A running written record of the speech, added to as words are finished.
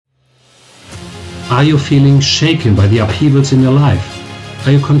Are you feeling shaken by the upheavals in your life?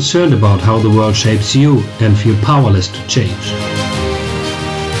 Are you concerned about how the world shapes you and feel powerless to change?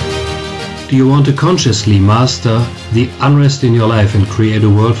 Do you want to consciously master the unrest in your life and create a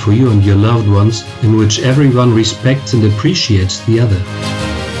world for you and your loved ones in which everyone respects and appreciates the other?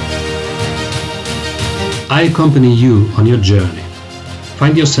 I accompany you on your journey.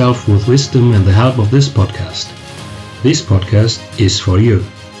 Find yourself with wisdom and the help of this podcast. This podcast is for you.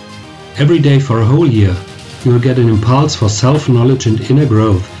 Every day for a whole year, you will get an impulse for self-knowledge and inner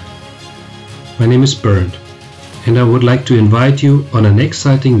growth. My name is Bernd, and I would like to invite you on an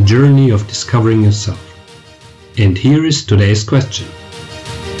exciting journey of discovering yourself. And here is today's question.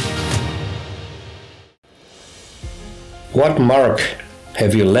 What mark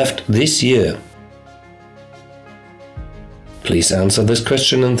have you left this year? Please answer this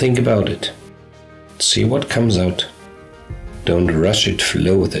question and think about it. See what comes out. Don't rush it,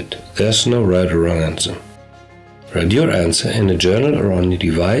 flow with it. There's no right or wrong answer. Write your answer in a journal or on your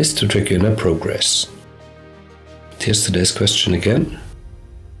device to track your inner progress. Here's today's question again.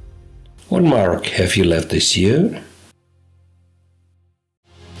 What mark have you left this year?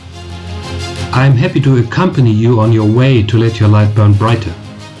 I'm happy to accompany you on your way to let your light burn brighter.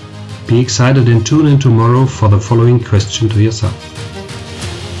 Be excited and tune in tomorrow for the following question to yourself.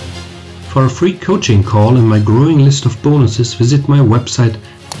 For a free coaching call and my growing list of bonuses, visit my website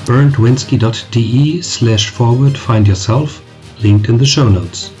berndwinski.de/forward-find yourself, linked in the show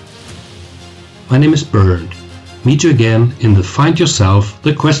notes. My name is Bernd. Meet you again in the Find Yourself,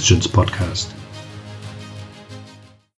 the Questions podcast.